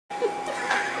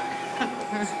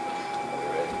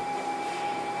ready?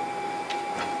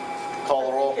 Call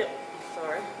the roll.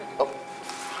 Sorry. Oh,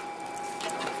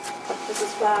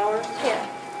 Mrs. Flowers? Here.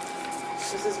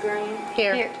 Mrs. Green?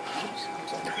 Here.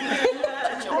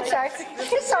 I'm sorry.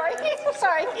 Sorry.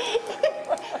 Sorry.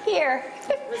 Here.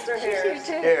 Mr. Harris?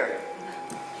 here.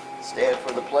 Stand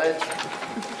for the pledge.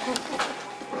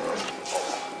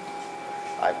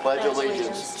 I pledge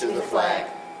allegiance to the flag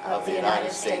of the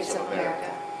United States of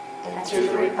America and to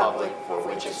the republic for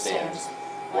which it stands,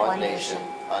 one nation,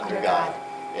 under God,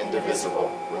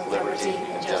 indivisible, with liberty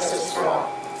and justice for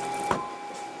all.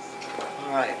 All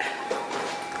right.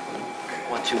 I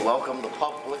want to welcome the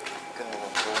public.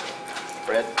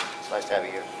 Fred, it's nice to have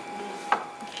you here.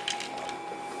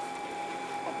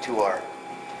 To our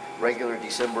regular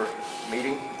December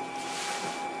meeting.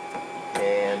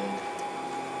 And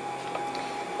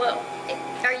well,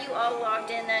 are you all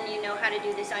logged in then? You know how to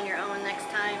do this on your own next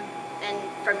time? And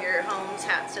from your homes,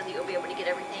 so that you'll be able to get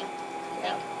everything?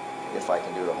 yeah, if I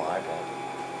can do it on my iPad.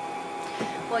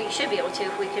 Well, you should be able to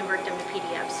if we convert them to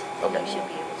PDFs. Okay. You should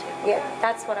be able to. Yeah,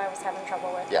 that's what I was having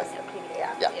trouble with. Yeah. Was the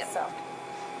PDF. Yeah. So.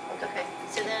 Okay,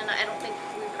 so then I don't think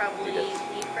we probably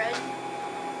need Fred,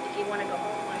 if you want to go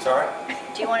home. Sorry?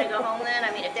 Do you want to go home then?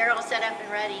 I mean, if they're all set up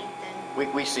and ready,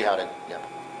 then We see how to, yeah.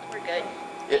 we're good.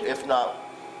 If not,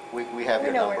 we have We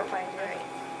your know number. where to find you. All right.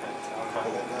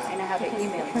 I know how to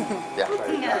email you. Yeah.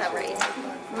 Yeah, right.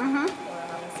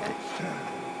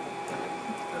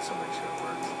 That's to make sure it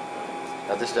works.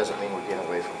 Now, this doesn't mean we're getting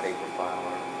away from paper file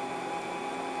or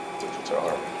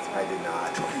digital. I did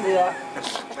not. Yeah.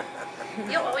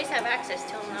 You'll always have access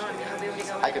to them though. I mean, you'll be able to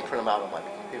go. I can print them out on my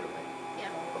computer, maybe.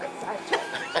 Yeah. I've tried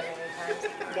many times.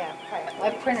 Yeah, my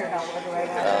printer don't work right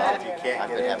If now. you can't I've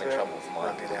get been into having it, trouble with mine.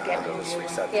 let me know. Get I'll go me just a new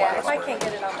reset the Yeah, if I password. can't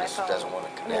get it on my Just phone. doesn't want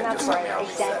to I mean, connect. that's Just where let me I know.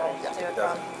 example Yeah. do it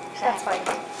from. That's fine.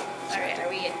 All right, are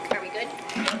we good?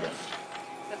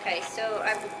 Okay, so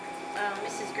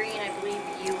Mrs. Green, I believe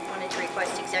you wanted to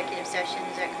request executive session,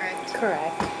 is that correct?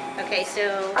 Correct. Okay,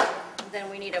 so then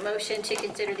we need a motion to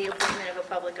consider the appointment of a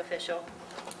public official.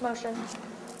 Motion.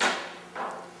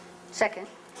 Second.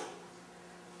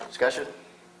 Discussion?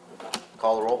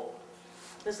 Call the roll?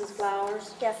 Mrs.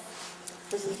 Flowers? Yes.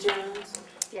 Mrs. Jones?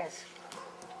 Yes.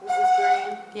 Mrs.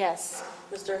 Green? Yes.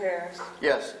 Mr. Harris?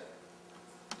 Yes.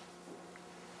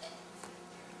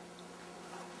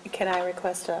 Can I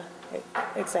request a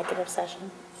executive session?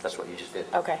 That's what you just did.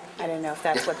 Okay, I didn't know if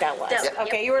that's what that was. Yep.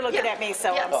 Okay, you were looking at me,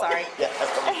 so Yep. I'm sorry. Yeah,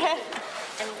 that's what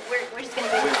And we're just going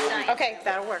to be signing. Okay,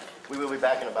 that'll work. we will be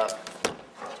back in about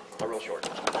a real short.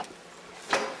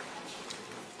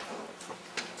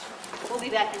 We'll be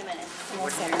back in a minute.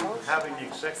 What are you having the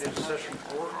executive session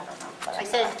for? I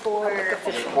said for,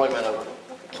 The appointment of,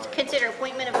 consider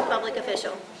appointment of a public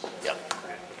official. yep.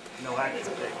 No action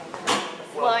taken.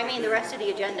 Well, I mean, the rest of the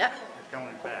agenda. You're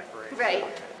coming back, right? Right,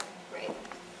 right.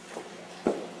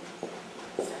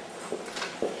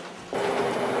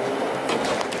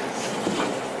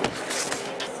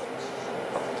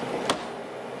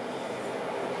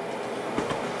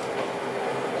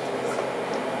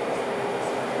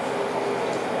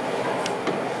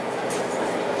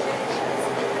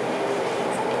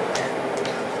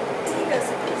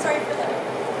 Sorry for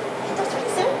that. That's what he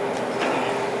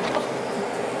said?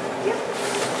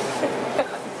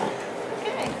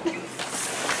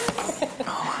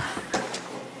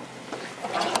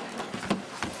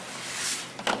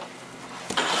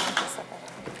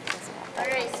 All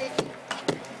right, so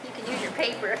you can use your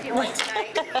paper if you want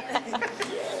tonight.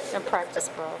 And practice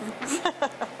both.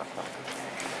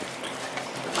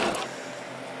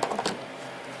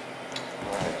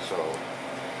 All right, so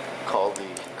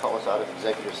call us out of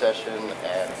executive session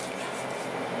at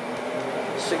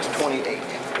 6:28.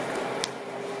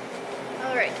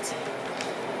 All right.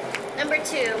 Number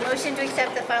 2, motion to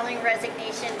accept the following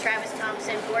resignation, Travis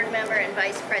Thompson, board member and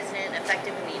vice president,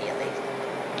 effective immediately.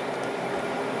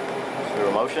 Is there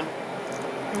a motion?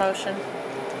 Motion.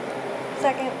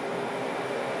 Second.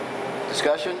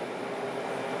 Discussion?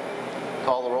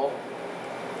 Call the roll?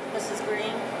 Mrs.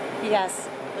 Green? Yes.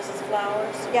 Mrs.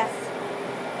 Flowers? Yes.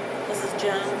 Mrs.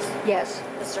 Jones? Yes.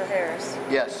 Mr. Harris?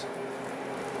 Yes.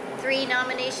 3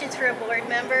 nominations for a board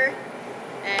member,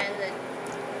 and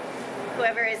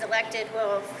whoever is elected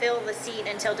will fill the seat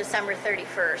until December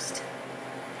 31st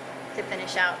to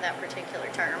finish out that particular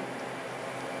term.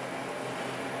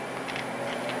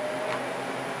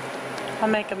 I'll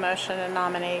make a motion to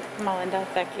nominate Melinda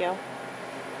Vecchio.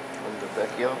 Linda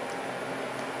Vecchio.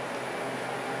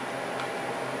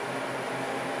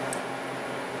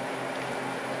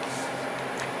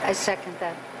 I second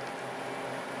that.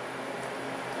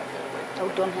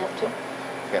 Oh, don't have to?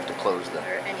 We have to close them.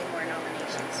 or any more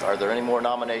nominations. Are there any more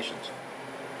nominations?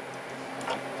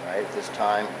 All right, at this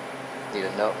time, need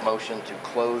a motion to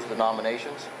close the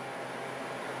nominations.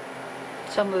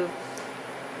 So moved.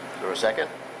 Is there a second?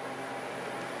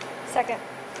 Second.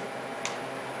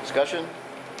 Discussion?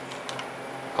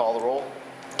 Call the roll.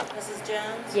 Mrs.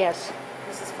 Jones? Yes.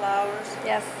 Mrs. Flowers?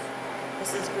 Yes.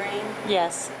 Mrs. Green?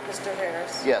 Yes. Mr.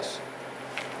 Harris? Yes.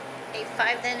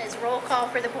 A5 then is roll call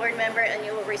for the board member, and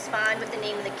you will respond with the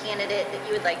name of the candidate that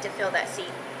you would like to fill that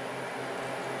seat.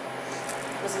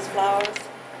 Mrs. Flowers?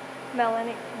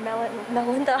 Melinda.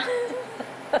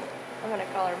 I'm going to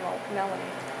call her Melanie.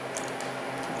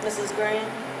 Mrs. Green?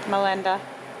 Melinda.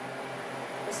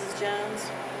 Mrs.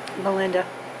 Jones? Melinda.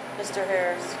 Mr.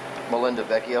 Harris? Melinda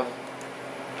Vecchio.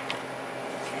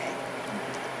 Okay.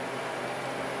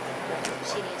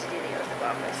 She needs to do the oath of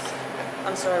office.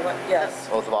 I'm sorry, what? Yes.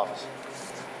 Oath of office.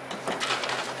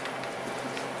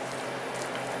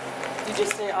 You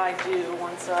just say "I do"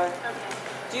 one side. Okay.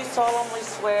 Do you solemnly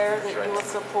swear that you will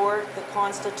support the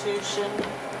Constitution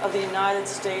of the United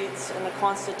States and the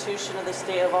Constitution of the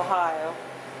State of Ohio,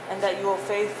 and that you will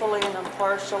faithfully and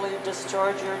impartially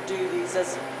discharge your duties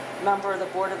as member of the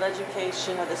Board of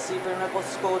Education of the Sebring Middle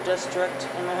School District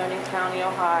in Mahoning County,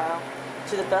 Ohio,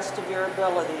 to the best of your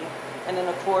ability and in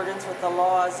accordance with the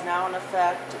laws now in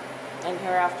effect and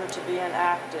hereafter to be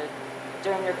enacted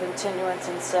during your continuance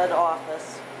in said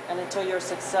office and until your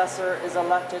successor is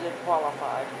elected and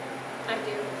qualified? I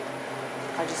do.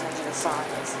 I just need you to sign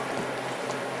this.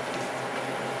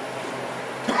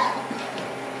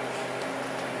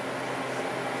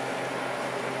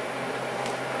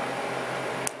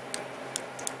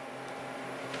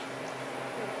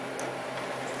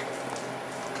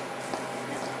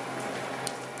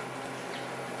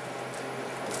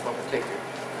 Welcome, take your.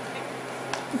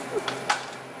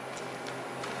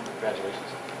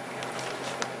 Congratulations.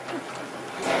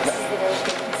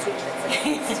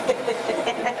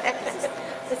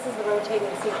 This is the rotating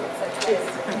seat that says this.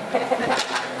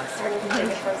 Starting to take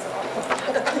it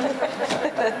personal.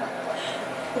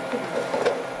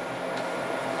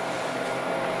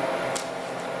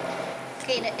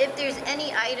 Okay, now if there's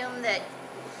any item that,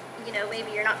 you know,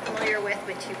 maybe you're not familiar with,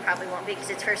 which you probably won't be because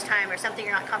it's first time, or something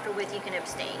you're not comfortable with, you can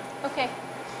abstain. Okay,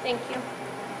 thank you.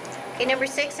 Okay, number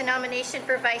 6, a nomination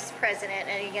for vice president,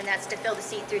 and again, that's to fill the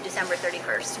seat through December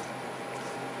 31st.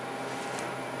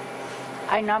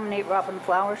 I nominate Robin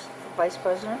Flowers for vice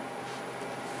president.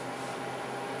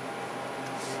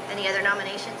 Any other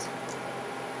nominations?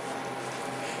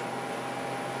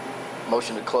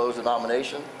 Motion to close the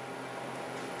nomination.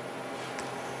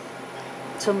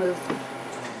 So moved.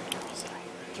 Is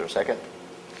there a second?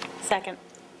 Second.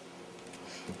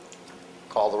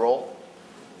 Call the roll.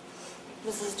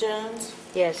 Mrs. Jones?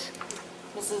 Yes.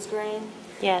 Mrs. Green?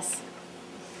 Yes.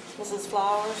 Mrs.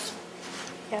 Flowers?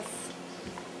 Yes.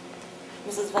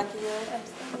 Mrs. Vecchio?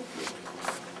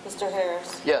 Mr.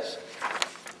 Harris? Yes.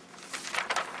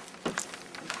 8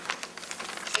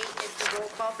 is the roll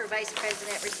call for vice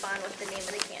president. Respond with the name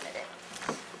of the candidate.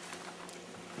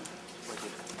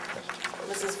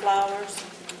 Mrs. Flowers?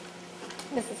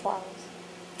 Mrs. Flowers.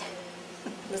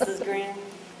 Mrs. Green?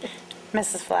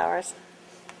 Mrs. Flowers.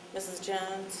 Mrs.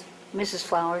 Jones? Mrs.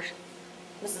 Flowers.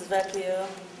 Mrs. Vecchio?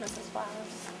 Mrs.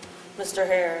 Flowers. Mr.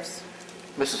 Harris?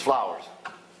 Mrs. Flowers.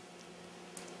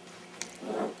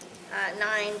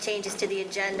 9, changes to the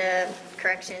agenda.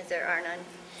 Corrections, there are none.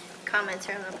 Comments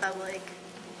from the public?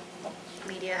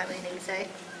 Media have anything to say?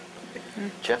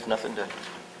 Jeff, nothing to.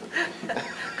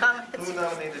 Comments? Who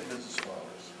nominated Mrs. Flowers?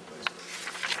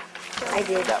 I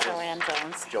did. That was Joanne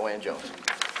Jones. Joanne Jones.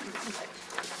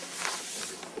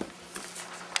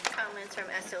 Comments from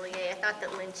SLEA. I thought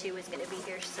that Lynn Chu was going to be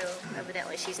here, so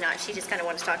evidently she's not. She just kind of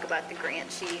wanted to talk about the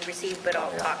grant she received, but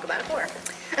I'll talk about it more.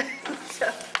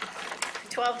 So,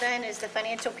 12 then is the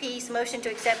financial piece. Motion to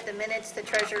accept the minutes, the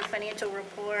treasurer financial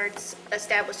reports,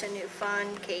 establish a new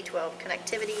fund, K-12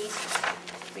 connectivity.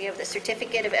 We have the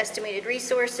certificate of estimated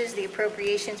resources, the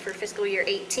appropriations for fiscal year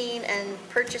 18, and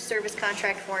purchase service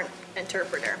contract for an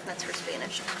interpreter. That's for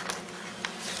Spanish.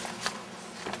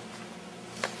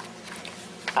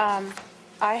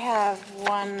 I have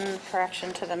one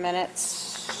correction to the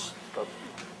minutes.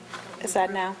 Is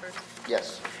that now?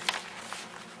 Yes.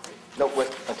 No, wait,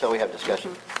 until we have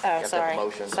discussion. You Oh, have to have a sorry.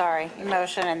 motion. Sorry.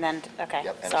 Motion and then, okay,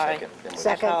 Yep, and a sorry. second. Then we'll- I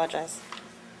Second. apologize.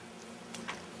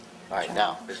 All right,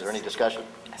 now, is there any discussion?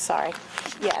 Sorry.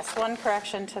 Yes, one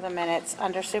correction to the minutes.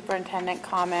 Under superintendent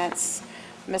comments,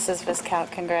 Mrs. Viscount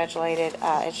congratulated,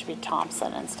 it should be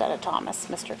Thompson instead of Thomas,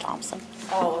 Mr. Thompson.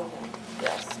 Oh,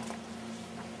 yes.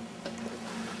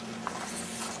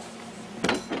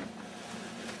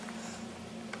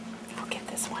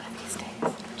 this one of these days.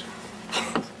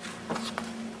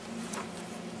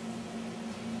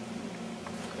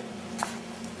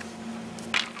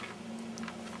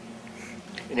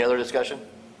 Any other discussion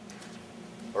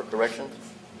or corrections?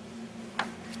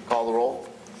 Call the roll.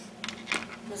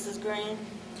 Mrs. Green,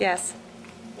 Yes.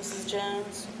 Mrs.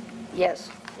 Jones, Yes.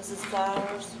 Mrs.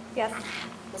 Flowers, Yes.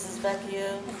 Mrs.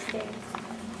 Vecchio, Abstain.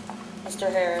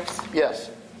 Mr. Harris. Yes.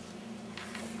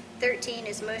 13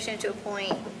 is motion to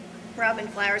appoint Robin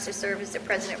Flowers to serve as the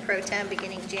President Pro Tem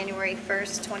beginning January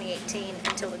 1st, 2018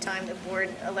 until the time the board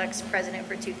elects President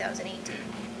for 2018.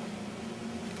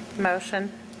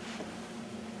 Motion.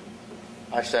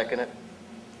 I second it.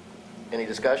 Any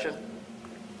discussion?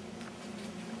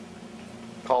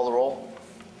 Call the roll.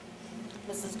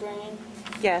 Mrs. Green,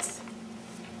 Yes.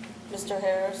 Mr.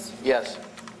 Harris, Yes.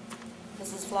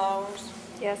 Mrs. Flowers,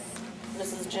 Yes.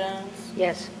 Mrs. Jones,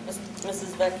 Yes.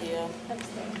 Mrs. Vecchio.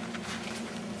 Abstain.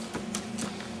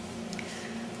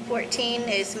 14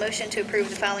 is motion to approve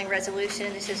the following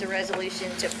resolution. This is a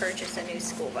resolution to purchase a new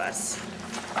school bus.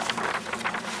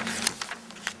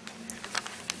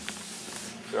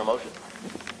 Is there a motion?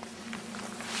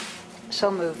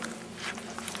 So moved.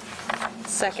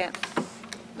 Second.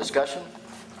 Discussion?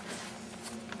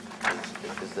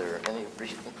 Is there any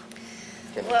reason?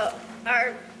 Well,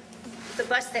 the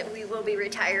bus that we will be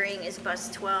retiring is bus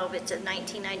 12. It's a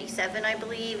 1997, I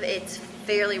believe. It's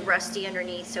fairly rusty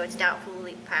underneath, so it's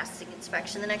doubtfully passing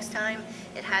inspection the next time.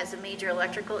 It has a major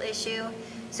electrical issue,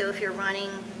 so if you're running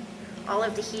all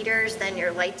of the heaters, then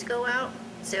your lights go out,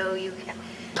 so you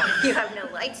have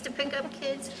no lights to pick up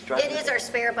kids. It is our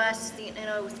spare bus,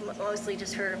 it's mostly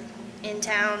just for in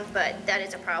town, but that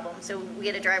is a problem. So we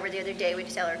had a driver the other day, we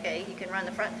just tell her, okay, you can run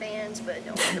the front fans, but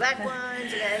don't run the back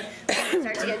ones, and then it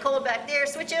starts to get cold back there,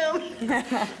 switch them.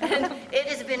 And it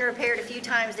has been repaired a few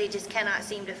times, they just cannot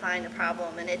seem to find the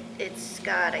problem, and it's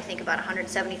got, I think, about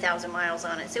 170,000 miles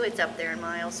on it, so it's up there in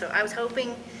miles. So I was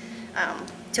hoping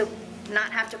to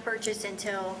not have to purchase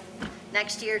until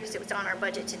next year, because it was on our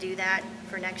budget to do that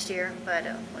for next year, but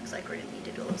looks like we're gonna need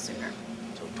to do a little sooner.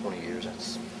 So 20 years,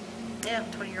 that's... Yeah,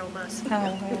 20-year-old bus. Oh,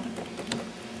 yeah.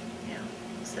 Yeah,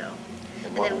 so, And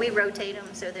and what then will- we rotate them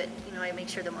so that, I make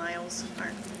sure the miles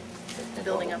aren't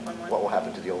building up on one. What will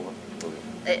happen to the old one?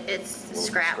 It's Will it be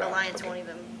scrap, scrapped? Alliance Okay. won't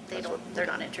even, That's what- they're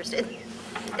not interested.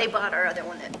 They bought our other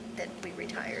one that we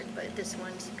retired, but this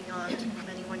one's beyond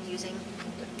anyone using.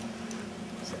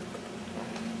 So,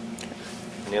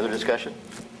 Any other discussion?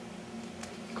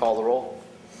 Call the roll.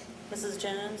 Mrs.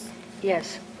 Jones,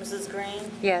 Yes. Mrs.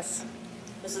 Green, Yes.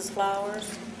 Mrs.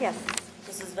 Flowers, Yes.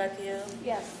 Mrs. Vecchio,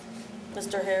 Yes.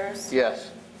 Mr. Harris. Yes.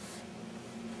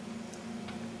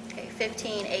 Okay,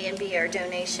 15, A and B are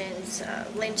donations.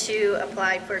 Lin Chu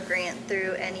applied for a grant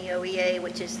through NEOEA,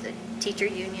 which is the teacher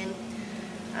union.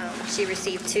 She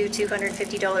received two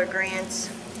 $250 grants.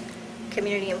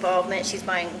 Community involvement, she's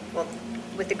buying, well,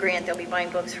 with the grant, they'll be buying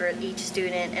books for each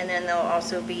student, and then they'll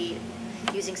also be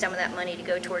using some of that money to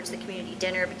go towards the community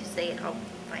dinner because they help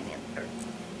finance, or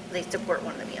they support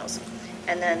one of the meals.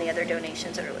 And then the other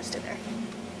donations that are listed there.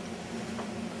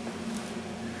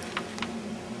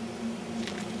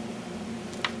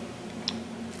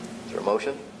 Is there a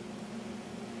motion?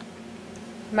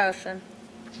 Motion.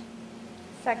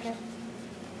 Second.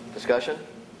 Discussion?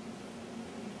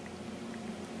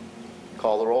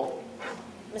 Call the roll.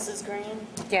 Mrs. Green,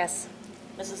 Yes.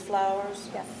 Mrs. Flowers,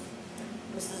 Yes.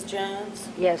 Mrs. Jones,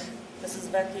 Yes. Mrs.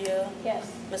 Vecchio, Yes.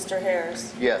 Mr.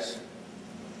 Harris. Yes.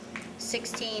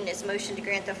 16 is motion to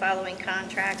grant the following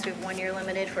contracts. We have 1 year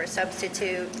limited for a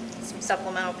substitute, some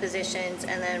supplemental positions,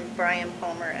 and then Brian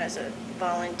Palmer as a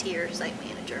volunteer site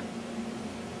manager.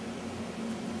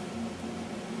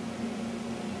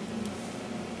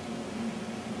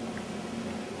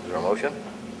 Is there a motion?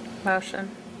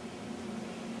 Motion.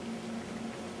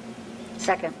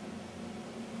 Second.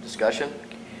 Discussion?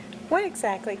 What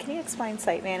exactly? Can you explain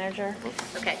site manager?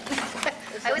 Okay.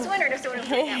 I was wondering if someone would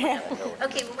put that one up.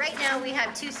 Okay, well, right now, we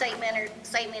have two site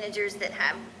managers that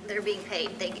are being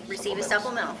paid. They receive a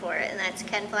supplemental for it, and that's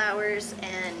Ken Flowers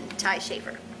and Ty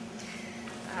Schaefer.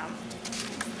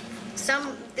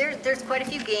 There's quite a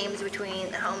few games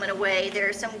between home and away. There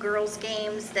are some girls'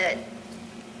 games that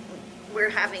we're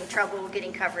having trouble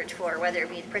getting coverage for, whether it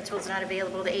be the principal's not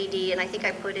available, the AD, and I think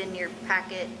I put in your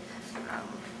packet,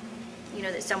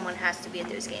 that someone has to be at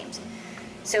those games.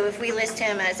 So if we list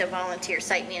him as a volunteer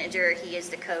site manager, he is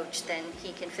the coach, then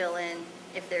he can fill in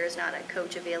if there is not a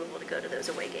coach available to go to those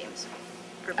away games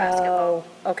for basketball.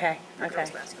 Oh, okay, For okay. girls'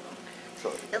 basketball.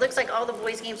 So, It looks like all the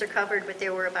boys' games are covered, but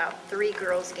there were about 3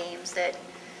 girls' games that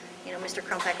you know, Mr.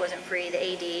 Crumpack wasn't free, the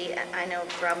AD, I know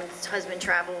Robin's husband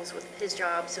travels with his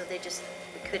job, so we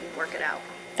couldn't work it out.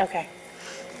 Okay.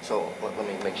 So let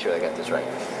me make sure I got this right.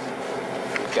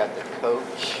 We've got the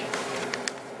coach,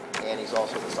 and he's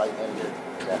also the site manager.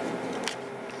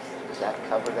 Does that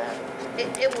cover that?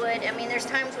 It would. I mean, there's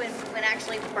times when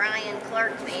actually Brian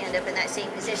Clark may end up in that same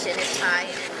position if Ty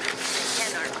and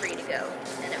Ken aren't free to go.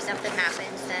 And if something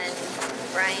happens, then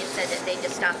Brian said that they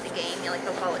just stop the game. You know, like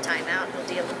he'll call a timeout. He'll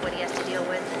deal with what he has to deal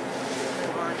with and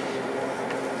move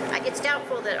on. It's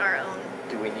doubtful that our own...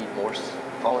 Do we need more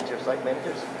volunteer site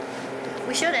managers?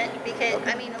 We shouldn't, because,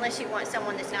 Okay. I mean, unless you want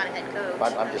someone that's not a head coach.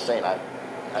 I'm just saying, I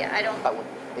would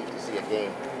hate to see a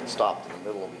game stopped in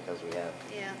the middle because we have...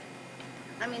 Yeah.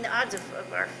 I mean, the odds of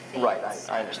our fans. Right,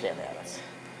 I understand that.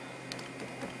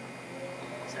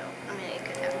 So, I mean, it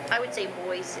could happen. I would say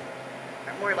boys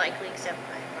are more likely, except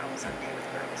I have problems Sunday with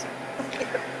girls.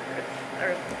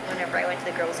 Or whenever I went to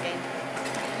the girls' game.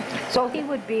 So he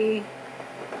would be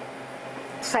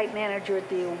site manager at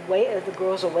the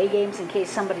girls' away games in case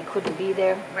somebody couldn't be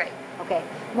there? Right. Okay.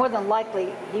 More than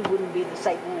likely, he wouldn't be the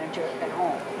site manager at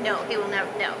home. No, he will never,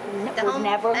 no. The Would home,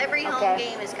 never? every home Okay.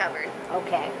 game is covered.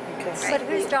 Okay. But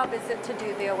whose job is it to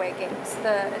do the away games?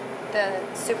 The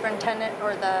superintendent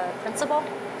or the principal?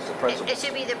 It's the principal. It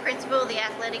should be the principal, the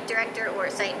athletic director, or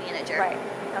a site manager. Right,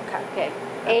 okay.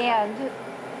 Okay. And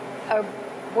are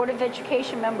Board of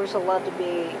Education members allowed to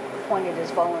be appointed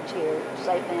as volunteer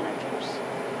site managers?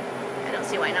 I don't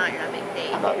see why not. You're not being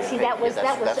paid. not Okay, see, being that paid. was,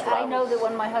 Yeah, that's what I know was- that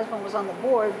when my husband was on the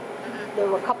board, there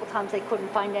were a couple times they couldn't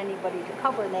find anybody to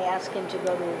cover, and they asked him to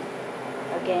go to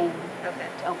a game. Okay.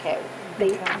 Okay,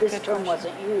 Okay, this good term question.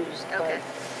 wasn't used, but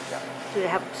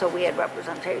Okay. so we had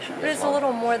representation. But it's a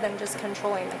little more than just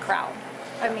controlling the crowd.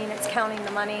 I mean, it's counting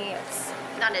the money, it's,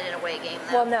 Not at an away game,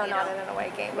 though. well, no, you not know. in an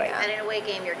away game, Right. At yeah. an away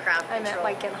game, your crowd I control. meant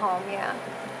like at home, yeah.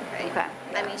 Right. Okay.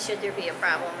 I mean, should there be a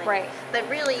problem? and- Right. But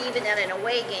really, even at an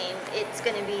away game, it's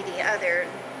going to be the other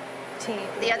Team.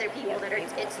 people that are,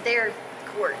 it's their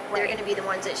court. They're Right. going to be the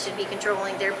ones that should be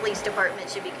controlling, their police department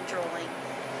should be controlling.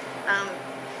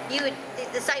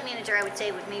 The site manager, I would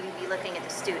say, would maybe be looking at the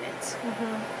students.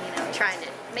 You know, trying to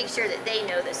make sure that they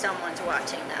know that someone's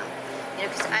watching them. You know,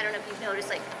 because I don't know if you've noticed,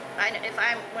 like,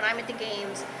 when I'm at the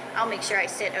games, I'll make sure I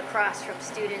sit across from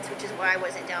students, which is why I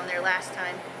wasn't down there last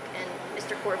time. And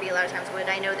Mr. Corby a lot of times would.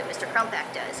 I know that Mr.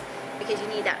 Crumpack does, because you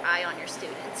need that eye on your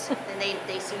students, and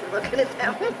they see you looking at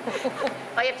them.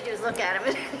 All you have to do is look at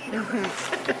them.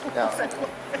 Now,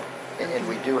 and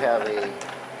we do have a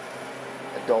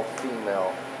adult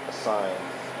female assigned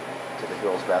to the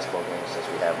girls' basketball games since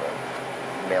we have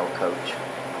a male coach.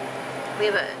 We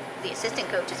have the assistant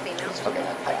coach is female. Okay,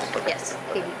 I just looked. Yes.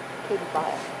 Katie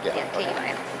Bile. Yeah, Katie okay.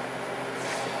 Meyer.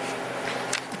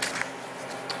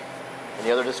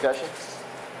 Any other discussion?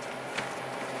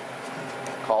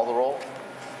 Call the roll.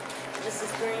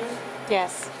 Mrs. Green,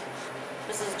 Yes.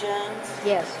 Mrs. Jones,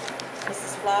 Yes.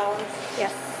 Mrs. Flowers,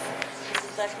 Yes.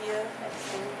 Mrs. Vecchio,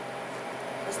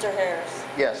 Mr. Harris.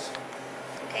 Yes.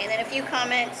 Okay, and then a few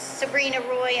comments. Sabrina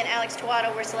Roy and Alex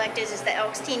Tuato were selected as the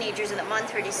Elks Teenagers of the Month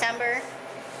for December.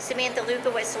 Samantha Luca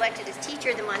was selected as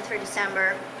Teacher of the Month for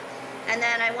December. And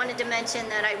then I wanted to mention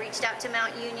that I reached out to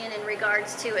Mount Union in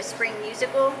regards to a spring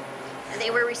musical. And they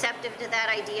were receptive to that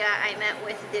idea. I met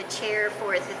with the chair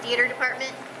for the theater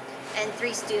department and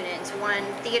 3 students, 1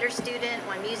 theater student,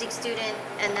 1 music student,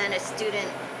 and then a student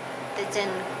that's in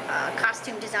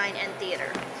costume design and theater.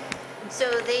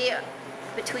 So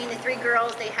between the 3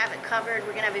 girls, they have it covered.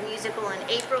 We're gonna have a musical in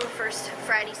April, first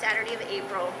Friday, Saturday of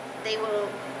April. They will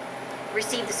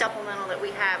receive the supplemental that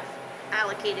we have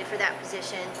allocated for that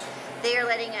position. They are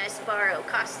letting us borrow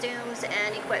costumes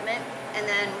and equipment, and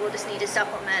then we'll just need to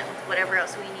supplement with whatever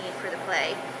else we need for the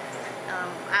play.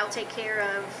 I'll take care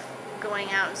of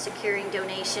going out and securing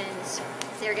donations.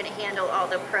 They're gonna handle all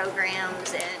the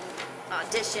programs and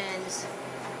auditions.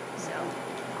 So,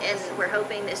 and we're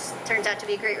hoping this turns out to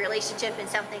be a great relationship and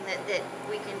something that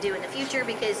we can do in the future,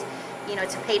 because, you know,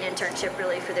 it's a paid internship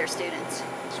really for their students.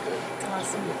 That's good.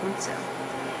 Awesome. So,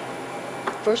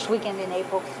 First weekend in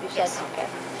April, you said? Yes. Okay.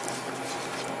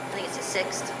 I think it's the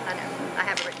 6th. I don't know. I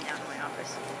have it written down in my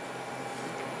office.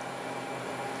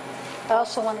 I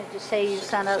also wanted to say you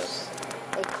sent us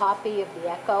a copy of the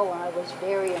Echo, and I was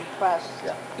very impressed.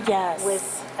 Yeah.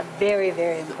 Yes. Very,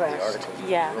 very The impressed. articles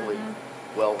Yeah. were really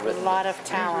well A written. lot of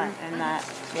talent in that.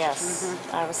 Yes.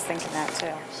 I was thinking that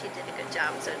too. She did a good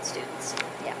job, so did students.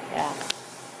 Yeah. Yeah.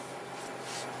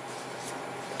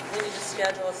 We need to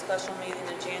schedule a special meeting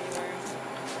in January.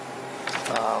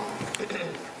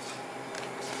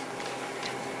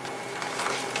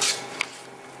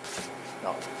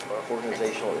 No,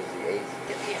 organizational is the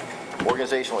 8th. Yeah.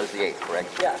 Organizational is the 8th, correct?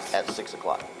 Yes. At 6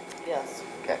 o'clock. Yes.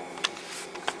 Okay.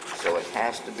 So it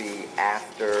has to be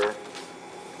after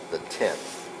the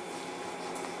 10th.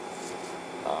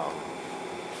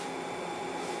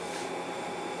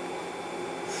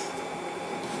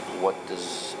 What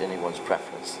is anyone's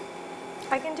preference?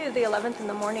 I can do the 11th in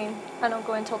the morning. I don't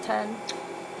go until 10.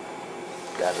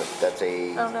 That's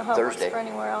a I don't know how it works Thursday. for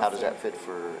anywhere else, How does yeah. that fit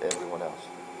for everyone else?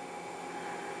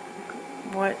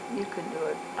 What, You could do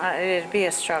it. it'd be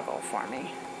a struggle for me.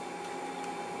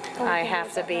 Well, we I can do have it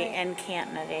to that be night. in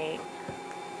Canton at 8.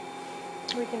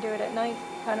 We can do it at night.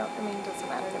 I mean, it doesn't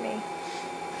matter to me.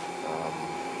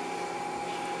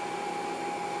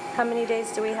 How many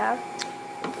days do we have?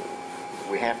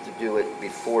 We have to do it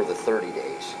before the 30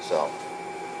 days, so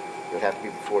it would have to be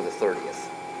before the 30th.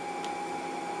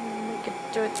 We could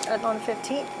do it on the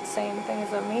 15th, the same thing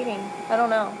as a meeting. I don't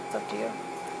know. It's up to you.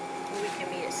 We can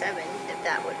meet at 7 if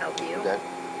that would help you. That,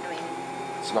 I mean,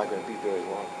 it's not going to be very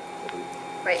long.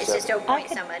 right, it's just to appoint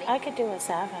somebody. I could do a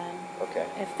 7, Okay.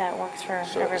 if that works for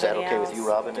So everybody else. is that okay with you,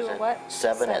 Robin? Do Is a it what?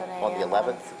 7 on the 7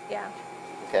 11th? Yeah.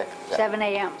 Okay. 7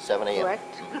 a.m. 7 a.m.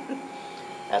 Correct?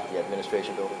 At the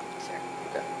administration building? Sure.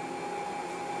 Okay.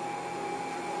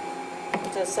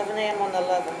 It's at 7 a.m. on the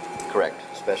 11th. Correct.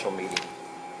 Special meeting.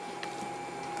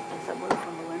 Does that work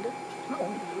for Melinda? No,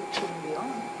 she wouldn't be on.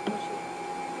 would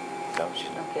she? No, she's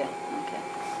not. Okay, okay.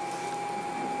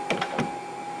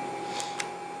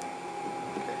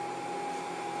 Okay.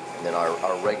 And then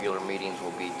our regular meetings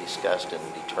will be discussed and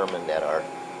determined at our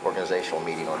organizational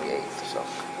meeting on the 8th, so.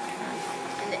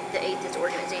 And the 8th is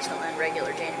organizational and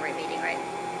regular January meeting, right?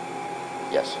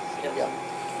 Yes. Yes. Yeah.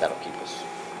 That'll keep us,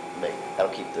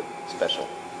 that'll keep the special.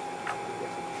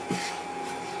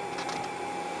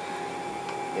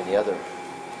 Any other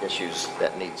issues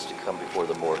that needs to come before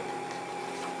the board?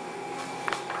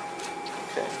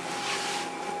 Okay.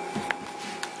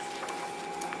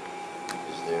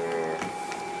 Is there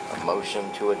a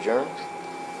motion to adjourn?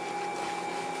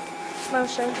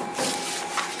 Motion.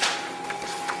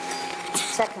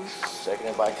 Second.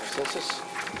 Seconded by consensus.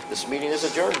 This meeting is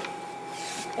adjourned.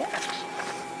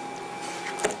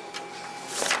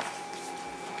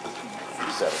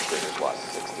 Seven figures, what,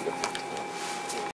 60 to 15?